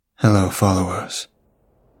Hello, followers.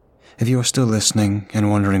 If you are still listening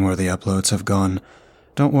and wondering where the uploads have gone,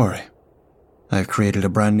 don't worry. I've created a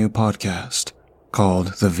brand new podcast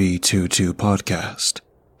called the V22 Podcast.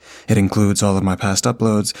 It includes all of my past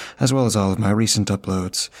uploads as well as all of my recent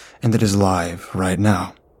uploads, and it is live right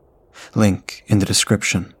now. Link in the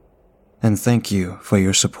description. And thank you for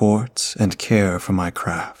your support and care for my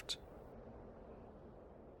craft.